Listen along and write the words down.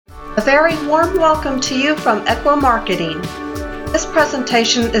A very warm welcome to you from Equa Marketing. This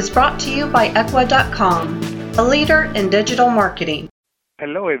presentation is brought to you by Equa.com, a leader in digital marketing.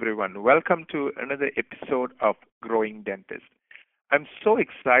 Hello everyone, welcome to another episode of Growing Dentist. I'm so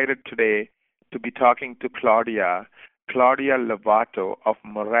excited today to be talking to Claudia Lovato of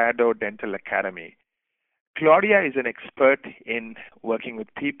Morado Dental Academy. Claudia is an expert in working with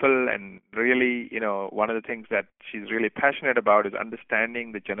people, and really, one of the things that she's really passionate about is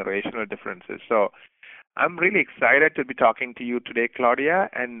understanding the generational differences. So I'm really excited to be talking to you today, Claudia,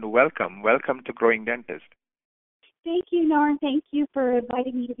 and welcome to Growing Dentist. Thank you, Norm. Thank you for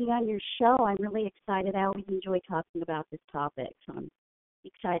inviting me to be on your show. I'm really excited. I always enjoy talking about this topic, so I'm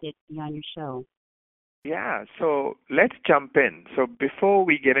excited to be on your show. Yeah, so let's jump in. So before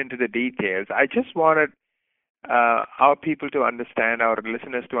we get into the details, I just wanted our people to understand, our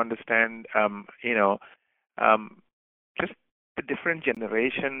listeners to understand, just the different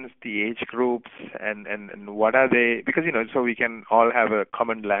generations, the age groups, and what are they, because, so we can all have a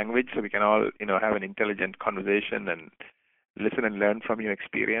common language, so we can all, have an intelligent conversation and listen and learn from your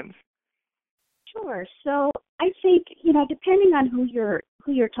experience. Sure. So I think, depending on who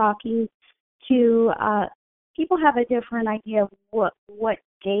you're talking to, people have a different idea of what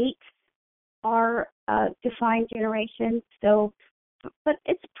dates are defined generations. So, but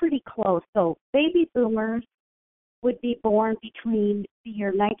it's pretty close. So baby boomers would be born between the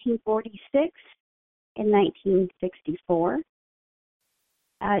year 1946 and 1964.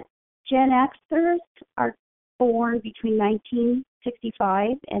 Gen Xers are born between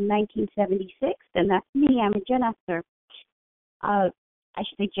 1965 and 1976, and that's me. I'm a Gen Xer. I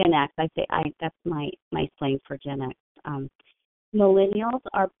should say Gen X. That's my slang for Gen X. Millennials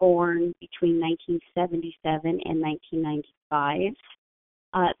are born between 1977 and 1995.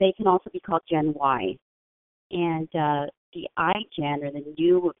 They can also be called Gen Y. And the iGen, or the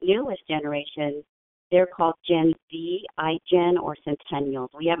newest generation, they're called Gen Z, iGen, or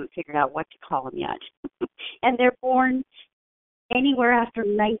Centennials. We haven't figured out what to call them yet. And they're born anytime after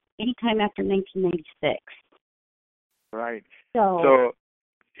 1996. Right. So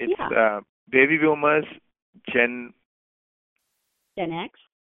it's baby boomers, Gen X,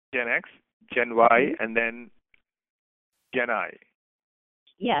 Gen Y, and then Gen I.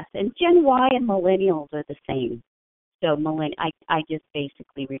 Yes, and Gen Y and millennials are the same. So I just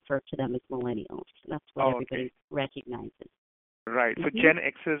basically refer to them as millennials. That's what everybody recognizes. Right. So Gen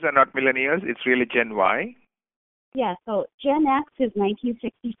X's are not millennials. It's really Gen Y. Yeah. So Gen X is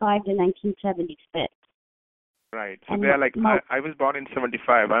 1965 to 1976. Right. So they're like, I was born in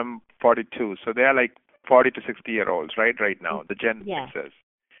 75. I'm 42. So they're like 40 to 60-year-olds, right now, the Gen X's.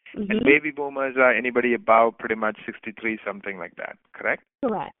 And baby boomers are anybody above pretty much 63, something like that, correct?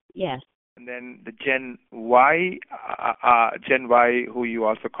 Correct, yes. And then the Gen Y, who you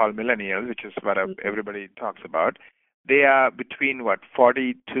also call millennials, which is what everybody talks about, they are between,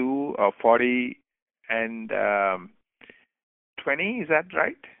 42 or 40 and 20, is that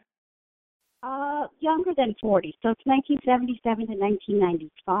right? Younger than 40. So it's 1977 to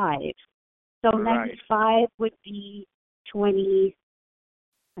 1995. So 95 would be 20.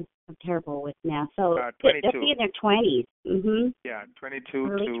 I'm terrible with math. So 22. They'll be in their 20s. Yeah, 22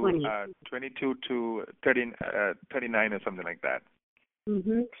 Early to 20s. 22 to 39 or something like that.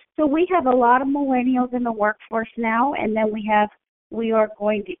 So we have a lot of millennials in the workforce now, and then we're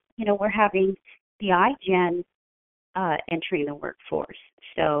having the iGen entering the workforce.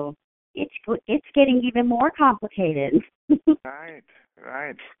 So it's getting even more complicated. Right.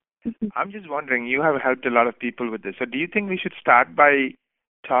 I'm just wondering, you have helped a lot of people with this. So do you think we should start by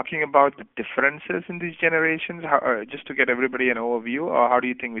talking about the differences in these generations, just to get everybody an overview, or how do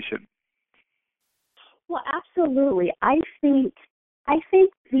you think we should? Well, absolutely. I think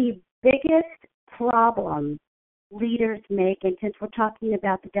the biggest problem leaders make, and since we're talking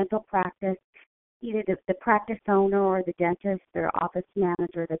about the dental practice, either the practice owner or the dentist or office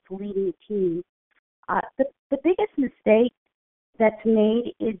manager that's leading the team, the biggest mistake that's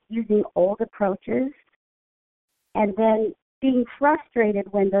made is using old approaches and then being frustrated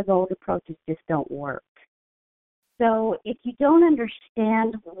when those old approaches just don't work. So if you don't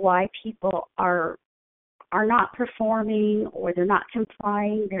understand why people are not performing, or they're not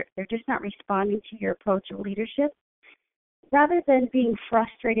complying, they're just not responding to your approach of leadership, rather than being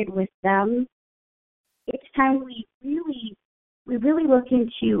frustrated with them, it's time we really look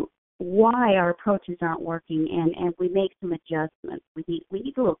into why our approaches aren't working, and we make some adjustments. We need a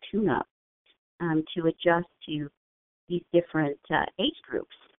little tune-up to adjust to these different age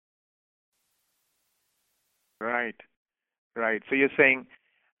groups. Right. So you're saying,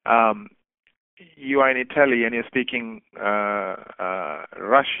 you are in Italy and you're speaking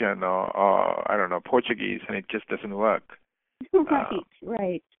Russian or I don't know, Portuguese, and it just doesn't work.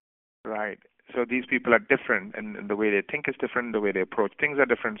 Right. Right. So these people are different, and the way they think is different, the way they approach things are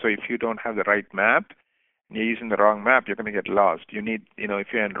different. So if you don't have the right map, and you're using the wrong map, you're going to get lost. You need,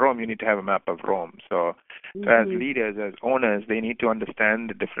 if you're in Rome, you need to have a map of Rome. So as leaders, as owners, they need to understand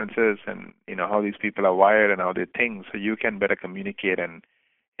the differences and, how these people are wired and how they think, so you can better communicate and,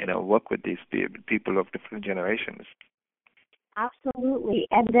 work with these people of different generations. Absolutely.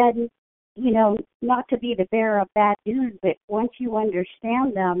 And then, not to be the bearer of bad news, but once you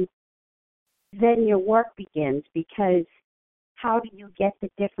understand them, then your work begins, because how do you get the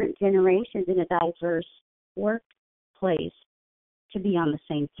different generations in a diverse workplace to be on the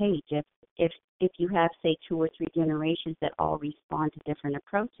same page? If you have, say, 2 or 3 generations that all respond to different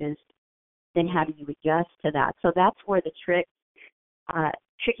approaches, then how do you adjust to that? So that's where the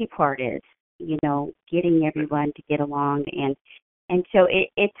tricky part is, getting everyone to get along, and so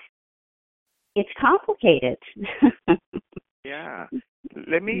it's complicated. Yeah.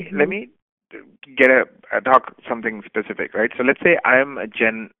 Let me talk something specific, right? So let's say I'm a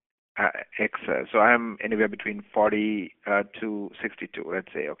Gen Xer, so I'm anywhere between 40 to 62,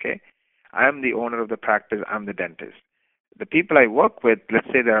 let's say, okay? I'm the owner of the practice, I'm the dentist. The people I work with, let's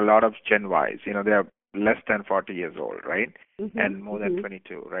say there are a lot of Gen Ys, they are less than 40 years old, right? And more than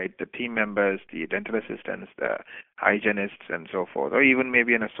 22, right? The team members, the dental assistants, the hygienists, and so forth, or even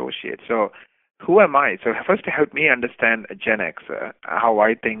maybe an associate. So who am I? So first help me understand a Gen Xer, how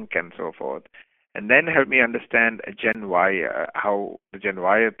I think and so forth, and then help me understand a Gen Y, how the Gen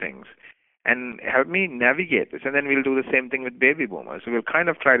Y thinks, and help me navigate this. And then we'll do the same thing with baby boomers. So we'll kind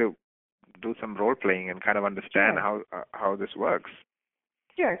of try to do some role playing and kind of understand how this works.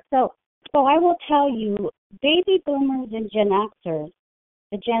 Sure. So I will tell you, baby boomers and Gen Xers,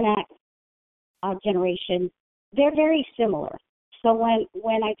 the Gen X generation, they're very similar. So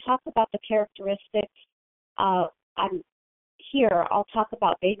when I talk about the characteristics, I'll talk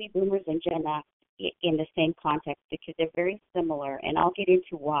about baby boomers and Gen X in the same context, because they're very similar, and I'll get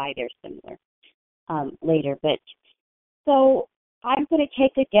into why they're similar later. But so I'm going to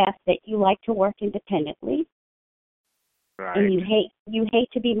take a guess that you like to work independently, right? And you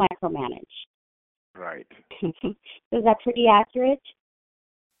hate to be micromanaged, right? Is that pretty accurate?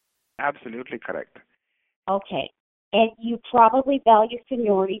 Absolutely correct. Okay. And you probably value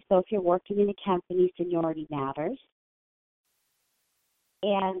seniority, so if you're working in a company, seniority matters.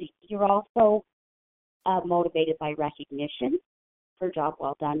 And you're also motivated by recognition for a job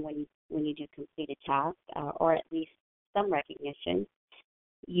well done when you do complete a task, or at least some recognition.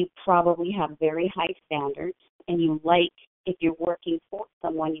 You probably have very high standards, and if you're working for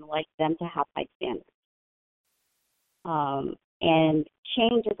someone, you like them to have high standards. And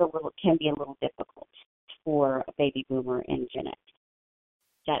change can be a little difficult for a baby boomer and Gen X.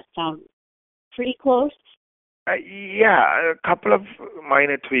 Does that sound pretty close? Yeah, a couple of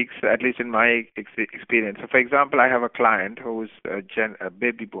minor tweaks, at least in my experience. So, for example, I have a client who's a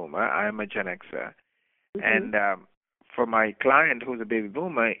baby boomer. I'm a Gen Xer. And for my client who's a baby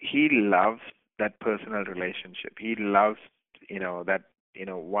boomer, he loves that personal relationship. He loves, that,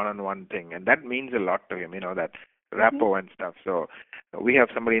 one-on-one thing. And that means a lot to him, that rapport and stuff. So we have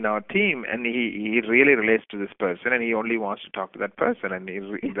somebody in our team, and he really relates to this person, and he only wants to talk to that person, and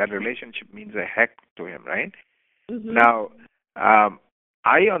that relationship means a heck to him, right? Now,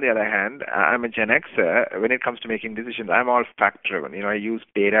 I, on the other hand, I'm a Gen Xer. When it comes to making decisions, I'm all fact-driven. I use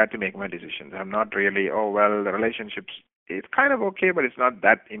data to make my decisions. I'm not really, the relationships, it's kind of okay, but it's not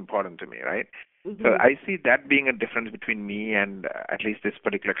that important to me, right? So I see that being a difference between me and at least this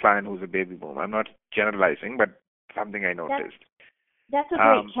particular client who's a baby boomer. I'm not generalizing, but something I noticed. That's a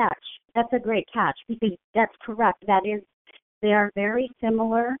great catch. That's a great catch, because that's correct. They are very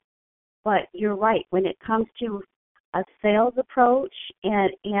similar, but you're right. When it comes to a sales approach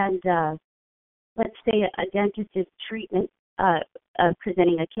and let's say a dentist is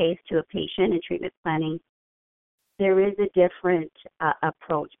presenting a case to a patient and treatment planning, there is a different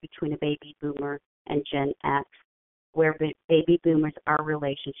approach between a baby boomer and Gen X, where baby boomers are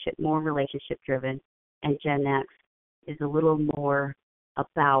more relationship driven, and Gen X is a little more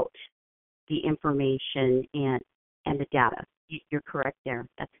about the information and the data. You're correct there.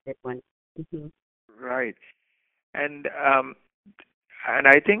 That's a good one. Right. And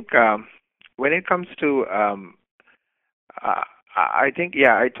I think when it comes to I think,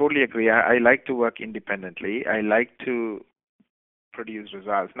 I totally agree. I like to work independently. I like to produce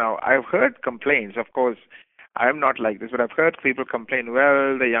results. Now, I've heard complaints. Of course, I'm not like this, but I've heard people complain,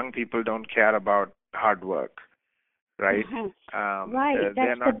 well, the young people don't care about hard work, right? Right. They're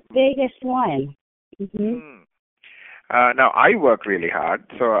That's not. the biggest one. Hmm. Now I work really hard,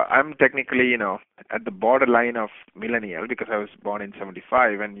 so I'm technically, at the borderline of millennial because I was born in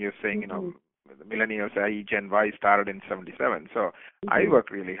 '75, and you're saying, the millennials, i.e. Gen Y, started in '77. So I work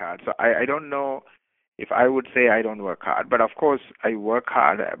really hard. So I don't know if I would say I don't work hard, but of course I work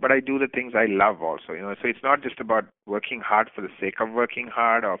hard, but I do the things I love also. So it's not just about working hard for the sake of working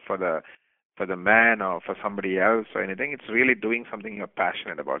hard or for the man or for somebody else or anything. It's really doing something you're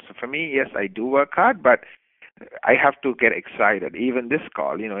passionate about. So for me, yes, I do work hard, but I have to get excited. Even this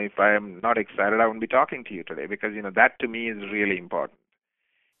call, if I am not excited, I won't be talking to you today because, that to me is really important.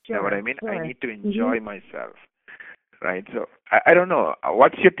 You know what I mean? Sure. I need to enjoy myself, right? So I don't know.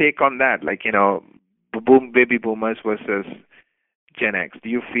 What's your take on that? Like, baby boomers versus Gen X. Do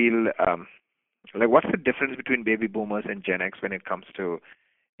you feel like what's the difference between baby boomers and Gen X when it comes to,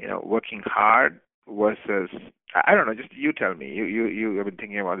 working hard versus I don't know. Just you tell me. You have been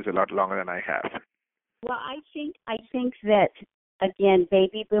thinking about this a lot longer than I have. Well, I think that again,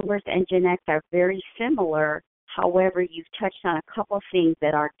 baby boomers and Gen X are very similar. However, you've touched on a couple things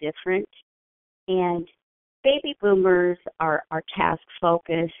that are different. And baby boomers are task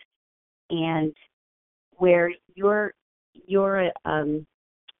focused, and where you're on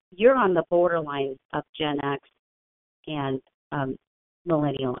the borderline of Gen X and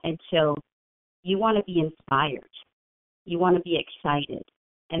millennial, and so you want to be inspired, you want to be excited,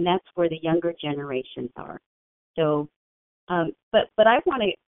 and that's where the younger generations are. So, but I want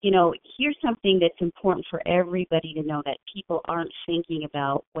to, here's something that's important for everybody to know that people aren't thinking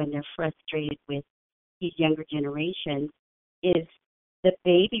about when they're frustrated with these younger generations is the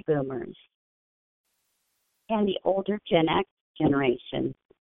baby boomers and the older Gen X generation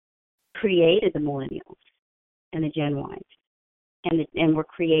created the millennials and the Gen Ys, and we're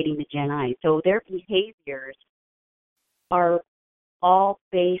creating the Gen I. So their behaviors are all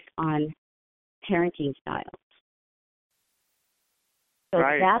based on parenting styles. So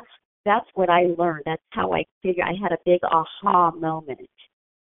right. that's what I learned. That's how I figured. I had a big aha moment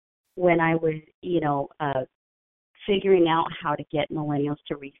when I was, figuring out how to get millennials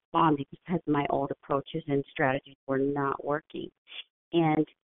to respond because my old approaches and strategies were not working. And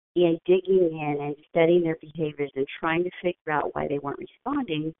in digging in and studying their behaviors and trying to figure out why they weren't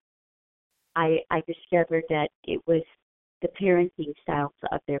responding, I discovered that it was the parenting styles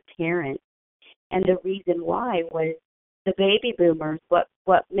of their parents. And the reason why was the baby boomers, what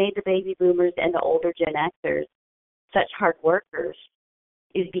made the baby boomers and the older Gen Xers such hard workers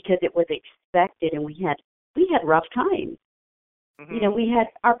is because it was expected, and we had rough times. Mm-hmm.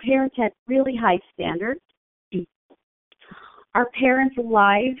 Our parents had really high standards. Our parents'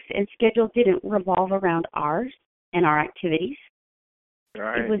 lives and schedules didn't revolve around ours and our activities.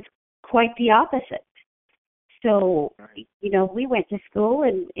 Right. It was quite the opposite. So, right. We went to school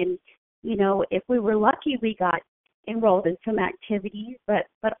and if we were lucky, we got enrolled in some activities, but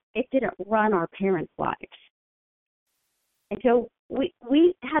it didn't run our parents' lives. And so we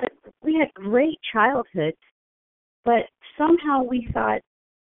had great childhoods, but somehow we thought,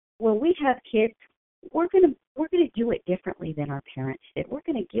 when we have kids, we're gonna do it differently than our parents did. We're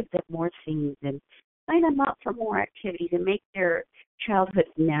gonna give them more things and sign them up for more activities and make their childhood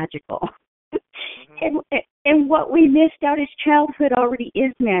magical. Mm-hmm. and what we missed out is childhood already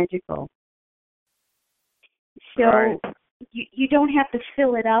is magical. So right. you don't have to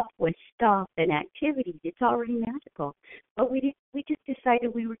fill it up with stuff and activities. It's already magical. But we just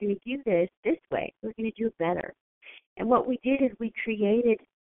decided we were going to do this way. We were going to do it better. And what we did is we created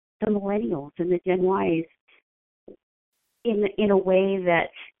the millennials and the Gen Ys in a way that,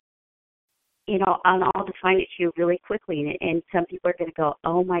 and I'll define it to you really quickly. And some people are going to go,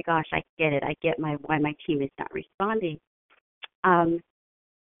 oh my gosh, I get it. I get why my team is not responding.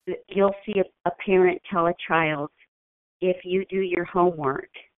 You'll see a parent tell a child, if you do your homework,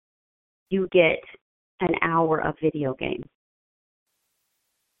 you get an hour of video game.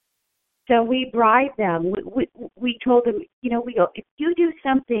 So we bribe them. We told them, we go, if you do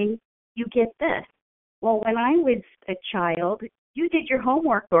something, you get this. Well, when I was a child, you did your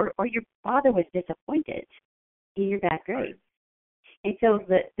homework or your father was disappointed in your bad grades. And so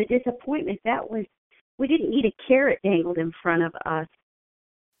the disappointment, we didn't need a carrot dangled in front of us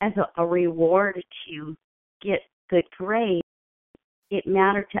as a reward to get good grades. It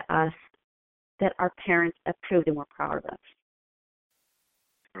mattered to us that our parents approved and were proud of us.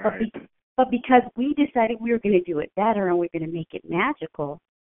 Right. But because we decided we were going to do it better and we're going to make it magical,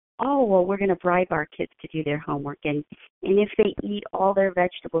 we're going to bribe our kids to do their homework. And if they eat all their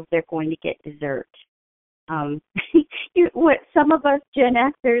vegetables, they're going to get dessert. What some of us Gen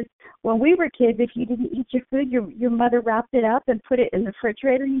Xers, when we were kids, if you didn't eat your food, your mother wrapped it up and put it in the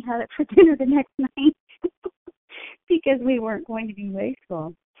refrigerator, and you had it for dinner the next night because we weren't going to be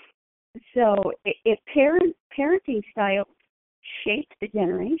wasteful. So parenting style shapes the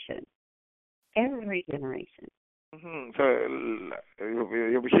generation, every generation. Mm-hmm. So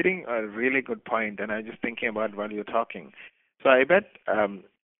you're hitting a really good point, and I'm just thinking about while you're talking. So I bet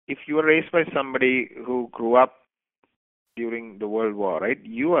if you were raised by somebody who grew up during the World War, right?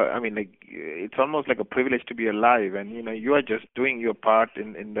 You are, I mean, like it's almost like a privilege to be alive, and you are just doing your part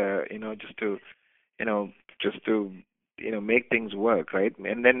in the, you know, just to make things work, right?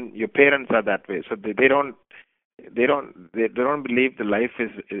 And then your parents are that way, so they don't believe the life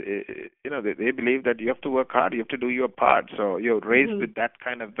is, they believe that you have to work hard, you have to do your part. So you're raised with that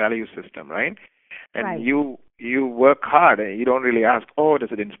kind of value system, right? And right. you work hard, and you don't really ask, oh,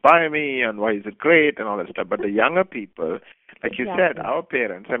 does it inspire me, and why is it great, and all that stuff. But the younger people, like you said, our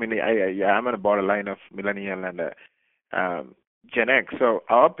parents, I mean, I'm on a borderline of millennial and Gen X, so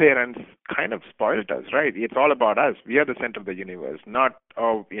our parents kind of spoiled us, right? It's all about us. We are the center of the universe, not,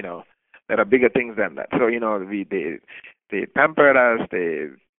 there are bigger things than that. So, they pampered us, they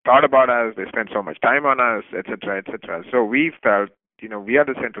thought about us, they spent so much time on us, etc., etc. So we felt, we are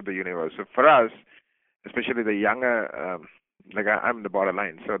the center of the universe. So for us, especially the younger, I'm the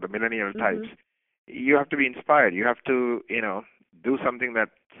borderline, so the millennial types, you have to be inspired. You have to, do something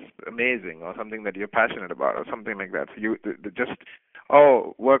that's amazing, or something that you're passionate about, or something like that. So just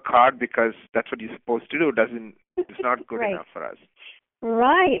work hard because that's what you're supposed to do. It's not good right. enough for us.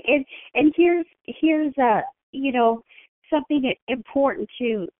 Right, and here's something important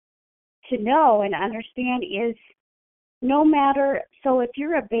to know and understand is, no matter, so if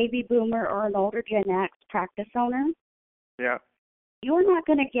you're a baby boomer or an older Gen X practice owner, yeah, you're not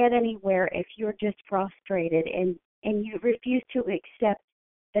going to get anywhere if you're just frustrated and you refuse to accept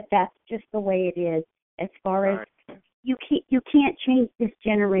that that's just the way it is. As far as you can't change this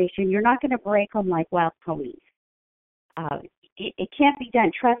generation. You're not going to break them like wild ponies. It can't be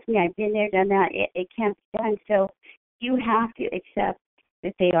done. Trust me, I've been there, done that. It can't be done. So you have to accept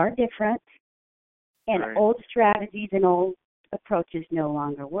that they are different, and old strategies and old approaches no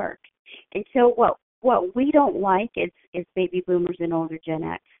longer work. And so what we don't like as baby boomers and older Gen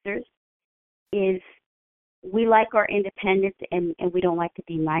Xers is we like our independence, and we don't like to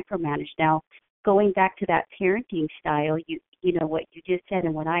be micromanaged. Now, going back to that parenting style, you know what you just said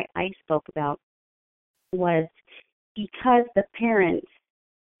and what I spoke about was because the parents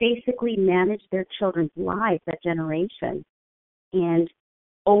basically manage their children's lives, that generation, and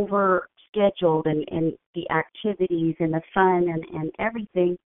over scheduled and the activities and the fun and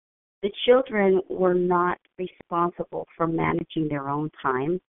everything, the children were not responsible for managing their own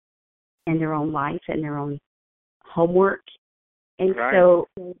time and their own life and their own homework. And so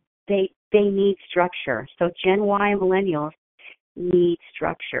they need structure. So Gen Y millennials need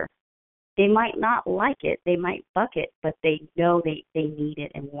structure. They might not like it, they might buck it, but they know they need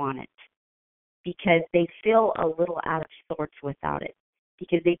it and want it because they feel a little out of sorts without it,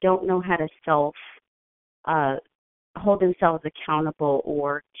 because they don't know how to hold themselves accountable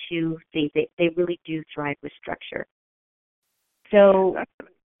or to think. They really do thrive with structure. So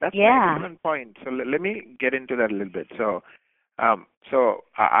that's an excellent point. So let me get into that a little bit. So I'm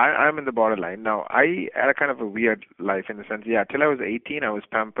in the borderline. Now, I had a kind of a weird life in the sense, till I was 18, I was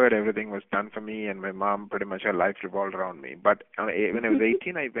pampered. Everything was done for me, and my mom, pretty much her life revolved around me. But when I was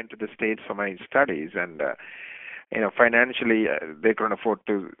 18, I went to the States for my studies, and financially, they couldn't afford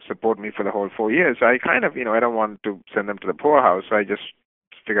to support me for the whole 4 years. So I kind of, I don't want to send them to the poorhouse, so I just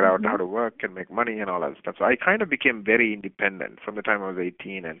figured out how to work and make money and all that stuff. So I kind of became very independent from the time I was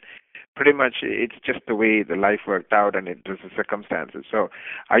 18, and pretty much it's just the way the life worked out, and it was the circumstances. So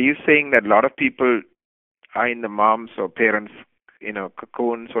are you saying that a lot of people are in the moms or parents,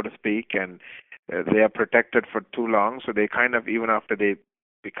 cocoon, so to speak, and they are protected for too long, so they kind of, even after they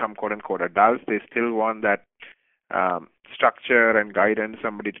become quote-unquote adults, they still want that structure and guidance,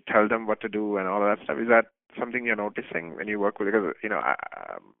 somebody to tell them what to do and all of that stuff? Is that something you're noticing when you work with? Because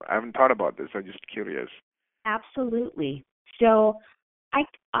I haven't thought about this. I'm just curious. Absolutely. So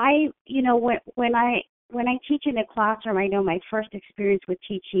I when I teach in a classroom, I know my first experience with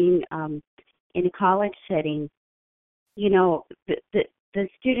teaching in a college setting, the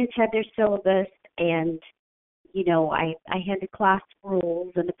students had their syllabus, and I had the class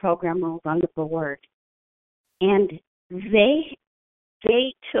rules and the program rules on the board, and they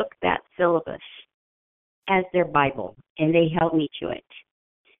took that syllabus as their Bible, and they held me to it.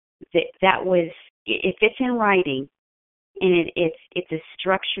 That was, if it's in writing and it's a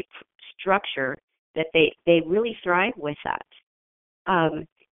structure, that they really thrive with that,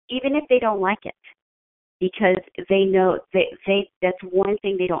 even if they don't like it, because they know that's one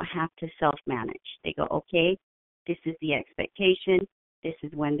thing they don't have to self-manage. They go, okay, this is the expectation. This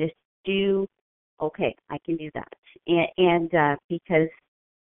is when this is due. Okay, I can do that, and because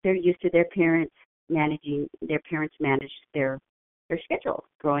they're used to their parents manage their schedule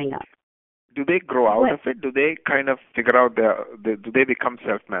growing up. Do they grow out of it? Do they kind of figure out do they become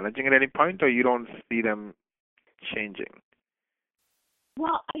self-managing at any point, or you don't see them changing?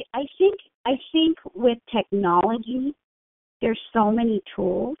 Well, I think with technology, there's so many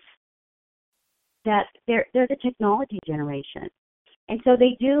tools that they're the technology generation, and so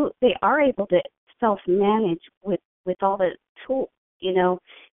they are able to self-manage with all the tools,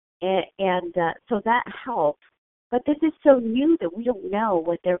 and so that helps. But this is so new that we don't know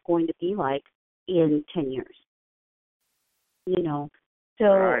what they're going to be like in 10 years. So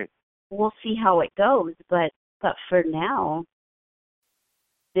right. We'll see how it goes. But for now,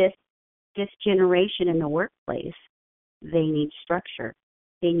 this generation in the workplace, they need structure.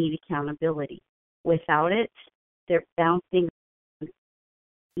 They need accountability. Without it, they're bouncing,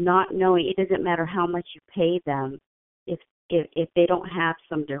 not knowing. It doesn't matter how much you pay them if they don't have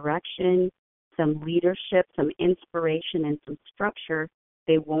some direction, some leadership, some inspiration, and some structure,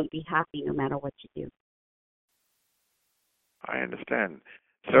 they won't be happy no matter what you do. I understand.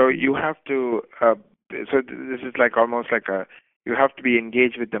 So you have to, so this is like almost like you have to be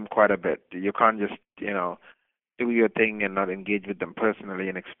engaged with them quite a bit. You can't just, do your thing and not engage with them personally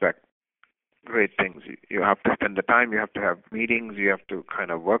and expect great things. You have to spend the time, you have to have meetings, you have to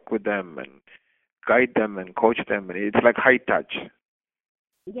kind of work with them and guide them and coach them. And it's like high touch.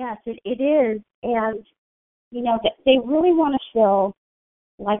 Yes, it is. And, they really want to feel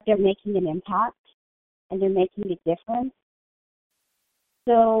like they're making an impact and they're making a difference.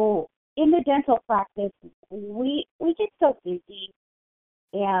 So in the dental practice, we get so busy,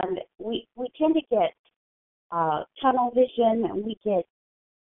 and we tend to get tunnel vision, and we get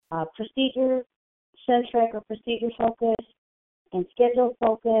procedure centric or procedure focused and schedule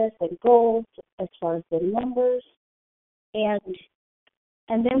focused and goals as far as the numbers,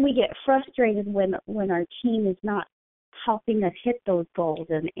 and then we get frustrated when our team is not helping us hit those goals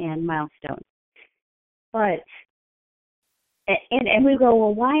and milestones. But and we go,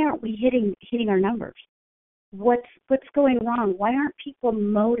 well, why aren't we hitting our numbers? What's going wrong? Why aren't people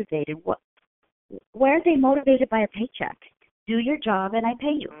motivated? Why aren't they motivated by a paycheck? Do your job and I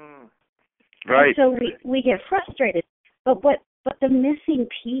pay you. Right. And so we get frustrated. But the missing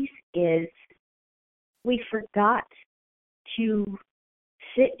piece is we forgot to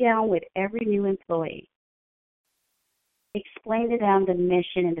sit down with every new employee, explain to them the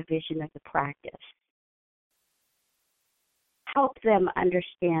mission and the vision of the practice, help them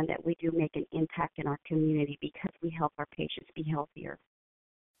understand that we do make an impact in our community because we help our patients be healthier.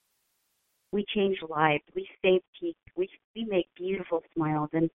 We change lives. We save teeth. We make beautiful smiles.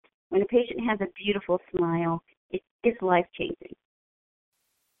 And when a patient has a beautiful smile, it's life-changing.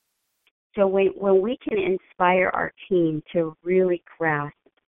 So when we can inspire our team to really grasp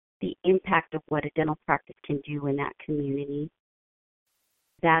the impact of what a dental practice can do in that community,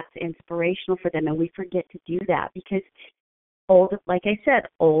 that's inspirational for them. And we forget to do that because like I said,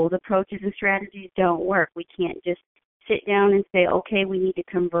 old approaches and strategies don't work. We can't just sit down and say, okay, we need to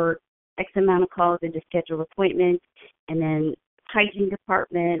convert X amount of calls into scheduled appointments, and then hygiene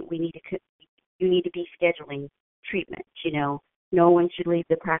department, you need to be scheduling treatments. No one should leave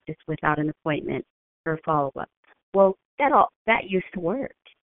the practice without an appointment for a follow-up. Well, that used to work,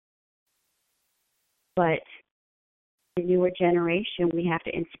 but the newer generation, we have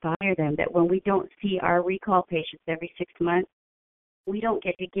to inspire them that when we don't see our recall patients every 6 months, we don't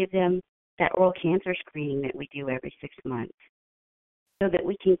get to give them that oral cancer screening that we do every 6 months so that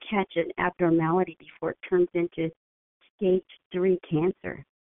we can catch an abnormality before it turns into stage 3 cancer.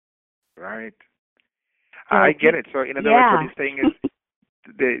 Right. So I get it. So in other words, what you're saying is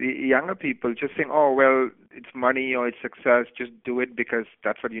the younger people just saying, oh, well, it's money or it's success, just do it because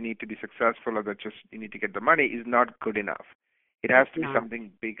that's what you need to be successful or that just you need to get the money is not good enough. It has to be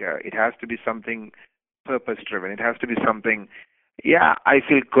something bigger. It has to be something purpose-driven. It has to be something, I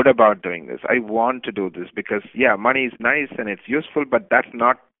feel good about doing this. I want to do this because, money is nice and it's useful, but that's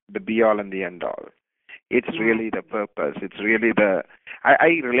not the be-all and the end-all. It's really the purpose. It's really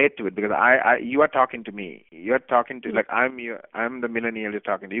I relate to it because you are talking to me. You're talking to like I'm the millennial you're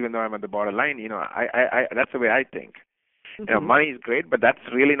talking to. Even though I'm at the borderline, I that's the way I think. Mm-hmm. Money is great, but that's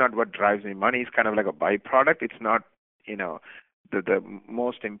really not what drives me. Money is kind of like a byproduct. It's not the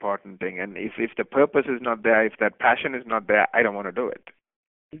most important thing. And if the purpose is not there, if that passion is not there, I don't want to do it.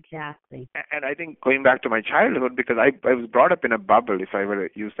 Exactly. And I think going back to my childhood, because I was brought up in a bubble, if I were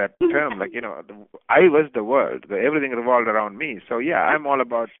to use that term, like, I was the world. Everything revolved around me. So, yeah, I'm all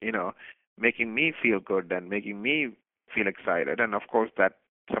about, making me feel good and making me feel excited. And, of course, that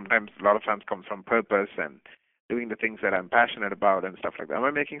sometimes, a lot of times comes from purpose and doing the things that I'm passionate about and stuff like that. Am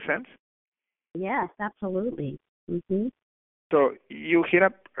I making sense? Yes, absolutely. Mm-hmm. So you hit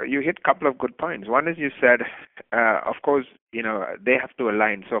a couple of good points. One is you said, of course, they have to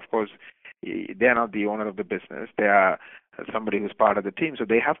align. So of course, they're not the owner of the business. They are somebody who's part of the team. So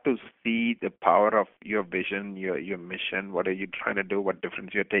they have to see the power of your vision, your mission. What are you trying to do? What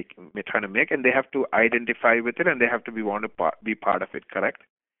difference you're trying to make, and they have to identify with it, and they have to want to be part of it. Correct?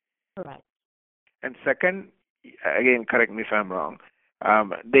 Correct. And second, again, correct me if I'm wrong.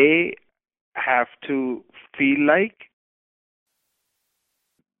 They have to feel like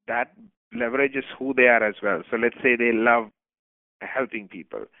that leverages who they are as well. So let's say they love helping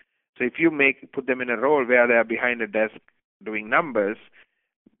people. So if you put them in a role where they are behind a desk doing numbers,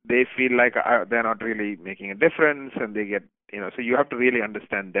 they feel like they're not really making a difference, and they get, so you have to really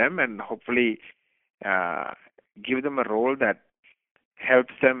understand them and hopefully give them a role that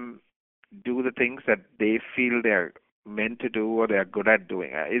helps them do the things that they feel they're meant to do or they're good at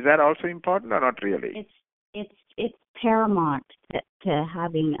doing. Is that also important or not really? It's paramount to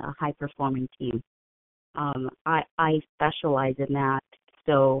having a high performing team. I specialize in that,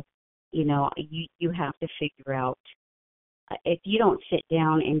 so you have to figure out if you don't sit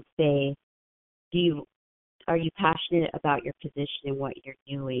down and say, are you passionate about your position and what you're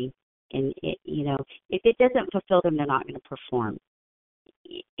doing, and if it doesn't fulfill them, they're not going to perform.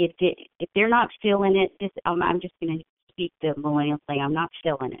 If they're not feeling it, I'm just going to speak the millennial thing. I'm not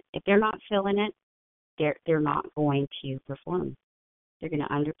feeling it. If they're not feeling it, they're not going to perform. They're going to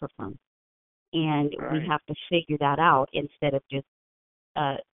underperform. And right. We have to figure that out instead of just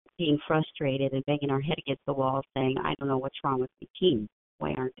being frustrated and banging our head against the wall saying, I don't know what's wrong with the team.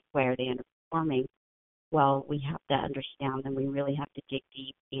 Why are they underperforming? Well, we have to understand them. We really have to dig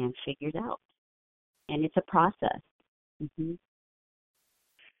deep and figure it out. And it's a process. Mm-hmm.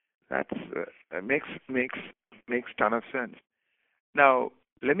 That's makes ton of sense. Now,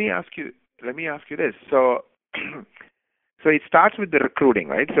 let me ask you this. So, so it starts with the recruiting,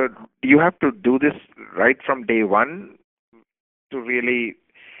 right? So you have to do this right from day one to really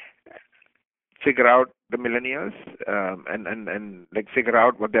figure out the millennials and like figure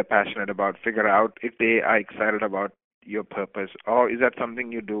out what they're passionate about, figure out if they are excited about your purpose, or is that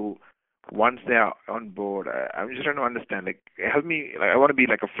something you do once they are on board? I'm just trying to understand. Like, help me. Like, I want to be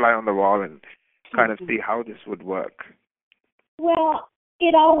like a fly on the wall and kind of see how this would work. Well,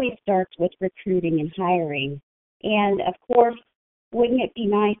 it always starts with recruiting and hiring, and of course, wouldn't it be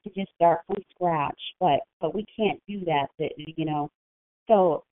nice to just start from scratch? But we can't do that.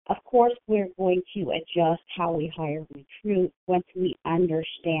 So of course we're going to adjust how we hire and recruit once we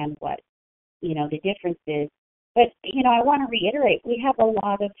understand what the difference is. But I want to reiterate, we have a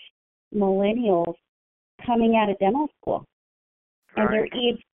lot of millennials coming out of dental school, and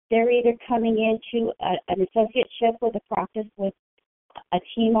they're either coming into an associateship with a practice with a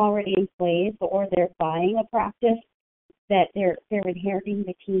team already in place, or they're buying a practice that they're inheriting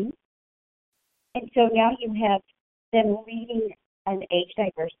the team. And so now you have them leading an age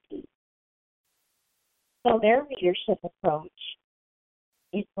diverse team. So their leadership approach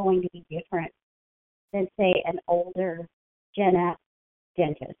is going to be different than, say, an older Gen X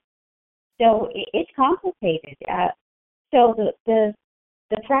dentist. So it's complicated. So the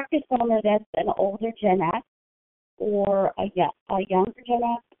practice owner that's an older Gen X or a younger Gen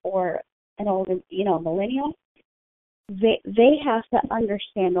X or an older, millennial, they have to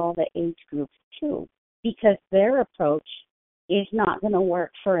understand all the age groups too, because their approach is not going to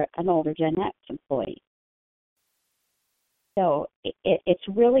work for an older Gen X employee. So it's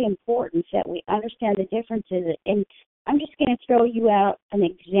really important that we understand the differences. And I'm just going to throw you out an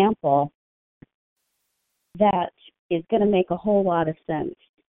example that is going to make a whole lot of sense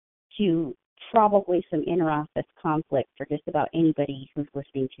to probably some inter-office conflict for just about anybody who's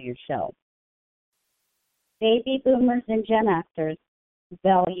listening to your show. Baby boomers and Gen Xers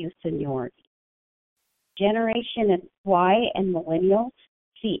value seniority. Generation Y and millennials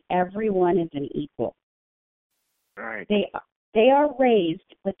see everyone as an equal. Right. They are raised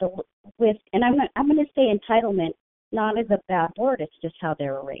with and I'm going to say entitlement not as a bad word. It's just how they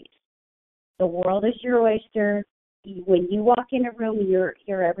were raised. The world is your oyster. When you walk in a room,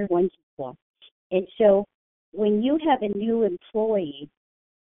 you're everyone's equal. And so when you have a new employee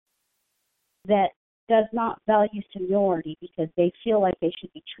that does not value seniority because they feel like they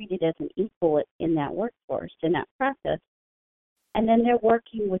should be treated as an equal in that workforce, in that practice, and then they're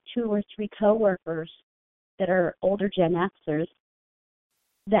working with 2 or 3 coworkers that are older Gen Xers,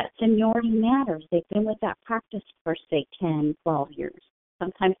 that seniority matters. They've been with that practice for, say, 10, 12 years,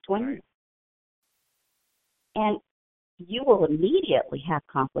 sometimes 20 years. And you will immediately have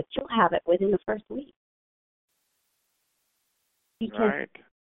conflict. You'll have it within the first week. Because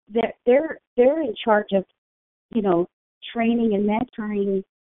they're in charge of, training and mentoring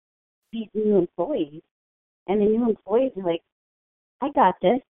these new employees. And the new employees are like, I got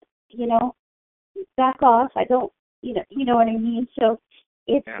this, back off. I don't, you know what I mean? So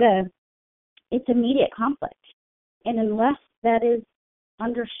it's immediate conflict. And unless that is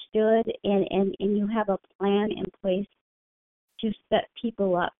understood and you have a plan in place to set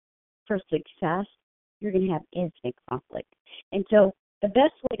people up for success, you're going to have instant conflict. And so the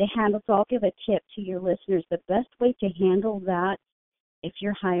best way to handle, so I'll give a tip to your listeners, the best way to handle that, if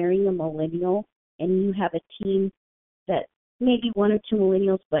you're hiring a millennial and you have a team that maybe 1 or 2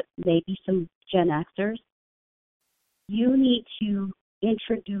 millennials, but maybe some Gen Xers, you need to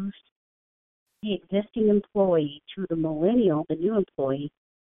introduce the existing employee to the millennial, the new employee.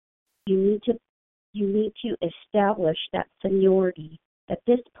 You need to establish that seniority, that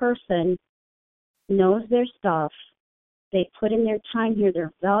this person knows their stuff. They put in their time here.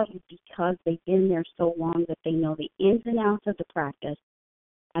 They're valued because they've been there so long that they know the ins and outs of the practice,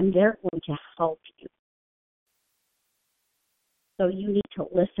 and they're going to help you. So you need to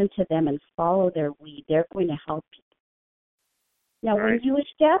listen to them and follow their lead. They're going to help you. Now, when you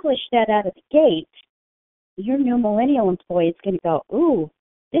establish that out of the gate, your new millennial employee is going to go, ooh,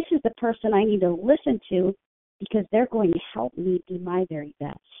 this is the person I need to listen to because they're going to help me do my very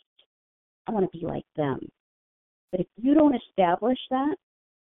best. I want to be like them. But if you don't establish that,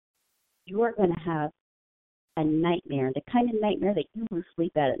 you are going to have a nightmare, the kind of nightmare that you lose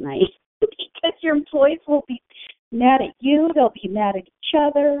sleep at night because your employees will be mad at you. They'll be mad at each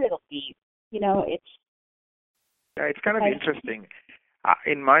other. It'll be, it's... Yeah, it's kind of interesting.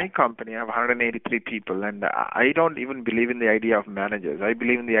 In my company, I have 183 people, and I don't even believe in the idea of managers. I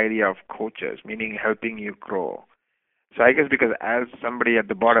believe in the idea of coaches, meaning helping you grow. So I guess because as somebody at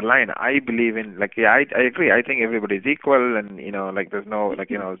the borderline, I believe in, I agree. I think everybody is equal, and, there's no,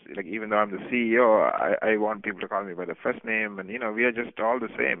 even though I'm the CEO, I want people to call me by the first name, and, we are just all the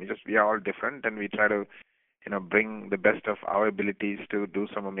same. We are all different, and we try to, bring the best of our abilities to do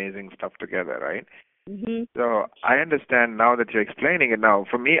some amazing stuff together, right? Mm-hmm. So I understand now that you're explaining it now.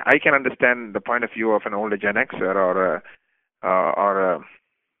 For me, I can understand the point of view of an older Gen Xer or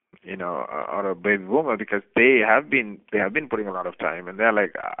a baby boomer because they have been putting a lot of time, and they're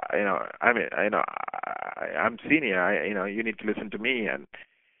like, I'm senior. You need to listen to me, and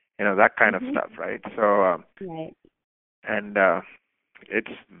that kind of stuff, right? So right. And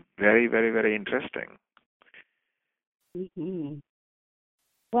it's very, very, very interesting. Mm-hmm.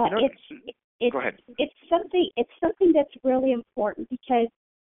 Well, go ahead. It's something that's really important because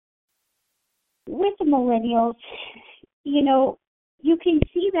with the millennials, you can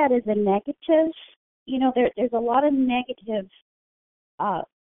see that as a negative. There's a lot of negative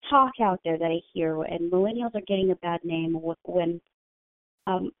talk out there that I hear, and millennials are getting a bad name. When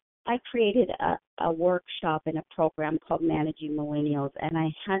I created a workshop in a program called Managing Millennials, and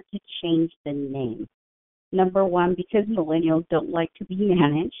I had to change the name. Number one, because millennials don't like to be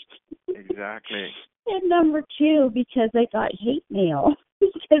managed. Exactly. And number two, because I got hate mail.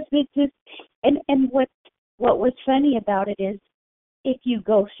 Because it just and what was funny about it is, if you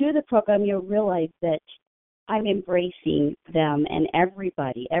go through the program, you'll realize that I'm embracing them and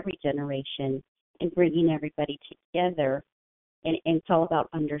everybody, every generation, and bringing everybody together. And it's all about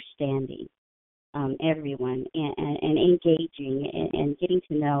understanding everyone and engaging and getting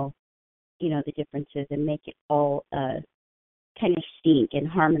to know, the differences and make it all kind of sync and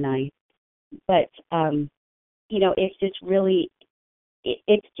harmonize. But, it's just really,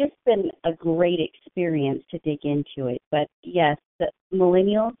 it's just been a great experience to dig into it. But, yes, the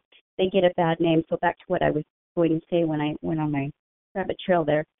millennials, they get a bad name. So back to what I was going to say when I went on my rabbit trail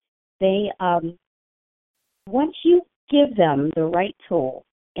there, they, once you give them the right tool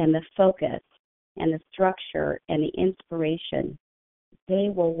and the focus and the structure and the inspiration, they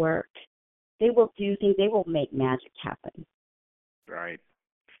will work. They will do things. They will make magic happen. Right.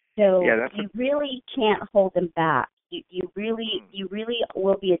 So you really can't hold them back. You really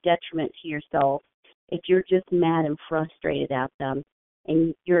will be a detriment to yourself if you're just mad and frustrated at them,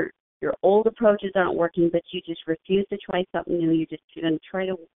 and your old approaches aren't working, but you just refuse to try something new. You're going to try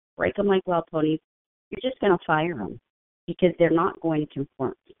to break them like wild ponies. You're just going to fire them because they're not going to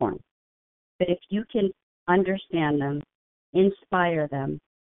conform. But if you can understand them, inspire them,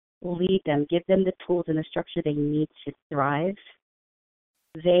 lead them, give them the tools and the structure they need to thrive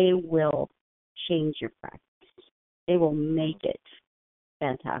they will change your practice. They will make it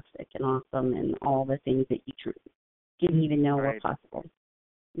fantastic and awesome and all the things that you didn't even know were possible.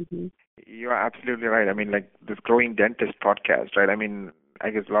 Mm-hmm. You're absolutely right. I mean, like this Growing Dentist podcast, right? I mean, I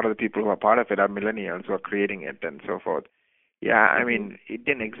guess a lot of the people who are part of it are millennials who are creating it and so forth. Yeah, I mean, it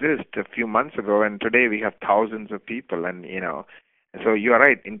didn't exist a few months ago, and today we have thousands of people, and so you are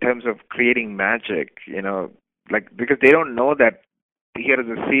right in terms of creating magic. Like because they don't know that here is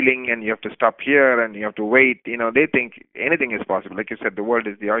a ceiling, and you have to stop here, and you have to wait. They think anything is possible. Like you said, the world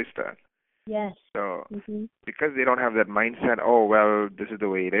is the oyster. Yes. So because they don't have that mindset, oh, well, this is the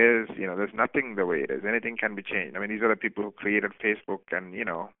way it is, there's nothing the way it is. Anything can be changed. I mean, these are the people who created Facebook and,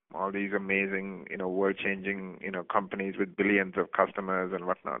 all these amazing, world-changing, companies with billions of customers and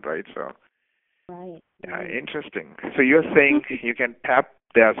whatnot, right? So, right. Yeah, interesting. So you're saying you can tap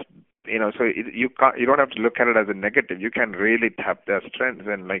their, so you don't have to look at it as a negative. You can really tap their strengths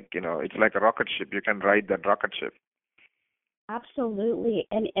and it's like a rocket ship. You can ride that rocket ship. Absolutely.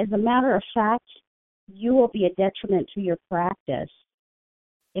 And as a matter of fact, you will be a detriment to your practice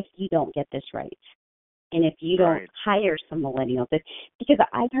if you don't get this right. And if you don't hire some millennials. Because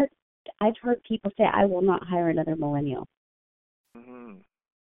I've heard people say, I will not hire another millennial. Mm-hmm.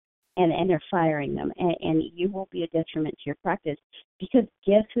 And they're firing them. And you will be a detriment to your practice because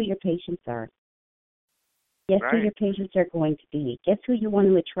guess who your patients are? Guess who your patients are going to be? Guess who you want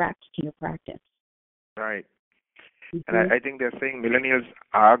to attract to your practice? Right. And I think they're saying millennials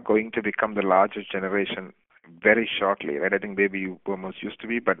are going to become the largest generation very shortly, right? I think baby boomers used to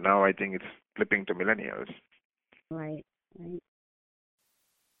be, but now I think it's flipping to millennials. Right.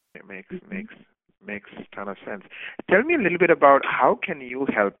 It makes a ton of sense. Tell me a little bit about how can you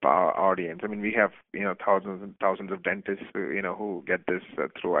help our audience? I mean, we have thousands and thousands of dentists who get this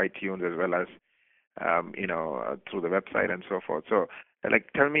through iTunes as well as through the website and so forth. So,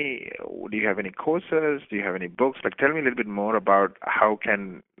 tell me, do you have any courses? Do you have any books? Tell me a little bit more about how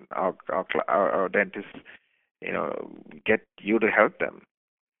can our dentists, get you to help them.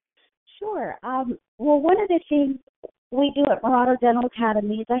 Sure. Well, one of the things we do at Marauder Dental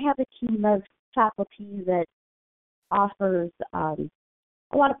Academy is I have a team of faculty that offers a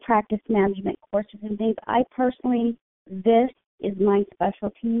lot of practice management courses and things. I personally, this is my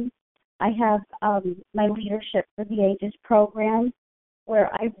specialty. I have my Leadership for the Ages program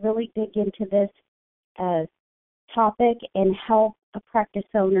where I really dig into this topic and help a practice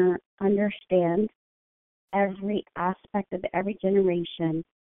owner understand every aspect of every generation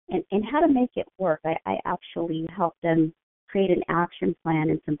and how to make it work. I actually help them create an action plan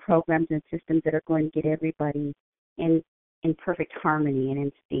and some programs and systems that are going to get everybody in perfect harmony and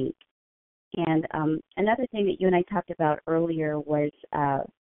in sync. And another thing that you and I talked about earlier was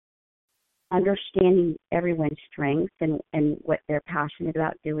understanding everyone's strengths and what they're passionate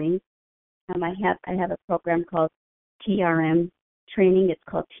about doing. I have a program called TRM training. It's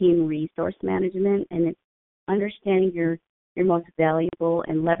called Team Resource Management, and it's understanding your most valuable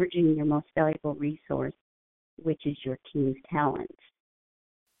and leveraging your most valuable resource, which is your team's talent.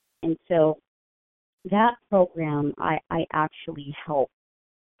 And so that program, I actually help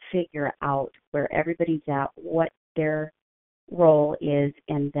figure out where everybody's at, what their role is,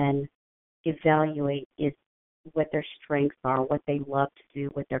 and then evaluate is what their strengths are, what they love to do,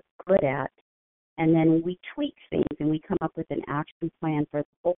 what they're good at. And then we tweak things and we come up with an action plan for the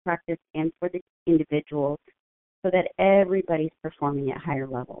whole practice and for the individuals so that everybody's performing at higher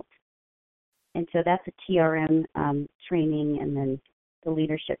levels. And so that's a TRM training and then the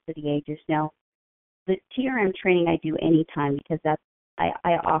Leadership for the Ages. Now, the TRM training I do anytime because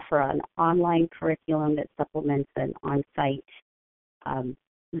I offer an online curriculum that supplements an on-site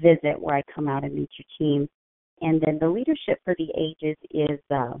visit where I come out and meet your team. And then the Leadership for the Ages is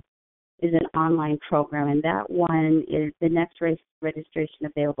an online program, and that one is the next registration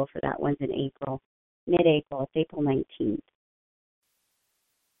available for that one's in April, mid-April. It's April 19th.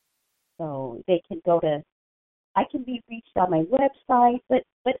 So they can I can be reached on my website, but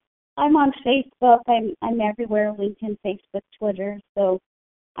I'm on Facebook. I'm everywhere, LinkedIn, Facebook, Twitter. So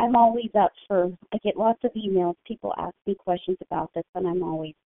I'm always up I get lots of emails. People ask me questions about this, and I'm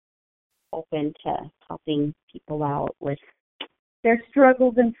always open to helping people out with their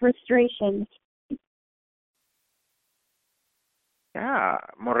struggles and frustrations. Yeah,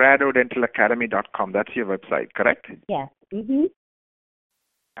 MoradoDentalAcademy.com. That's your website, correct? Yes. Mm-hmm.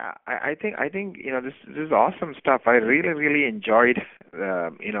 I think this is awesome stuff. I really enjoyed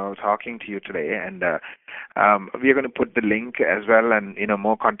talking to you today, and we are going to put the link as well, and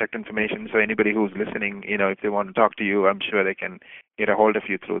more contact information. So anybody who's listening, if they want to talk to you, I'm sure they can get a hold of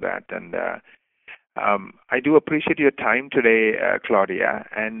you through that. And I do appreciate your time today, Claudia,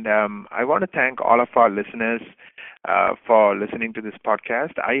 and I want to thank all of our listeners for listening to this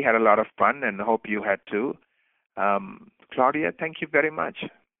podcast. I had a lot of fun and hope you had too. Claudia, thank you very much.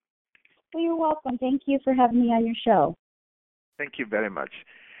 Well, you're welcome. Thank you for having me on your show. Thank you very much.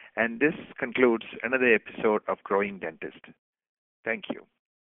 And this concludes another episode of Growing Dentist. Thank you.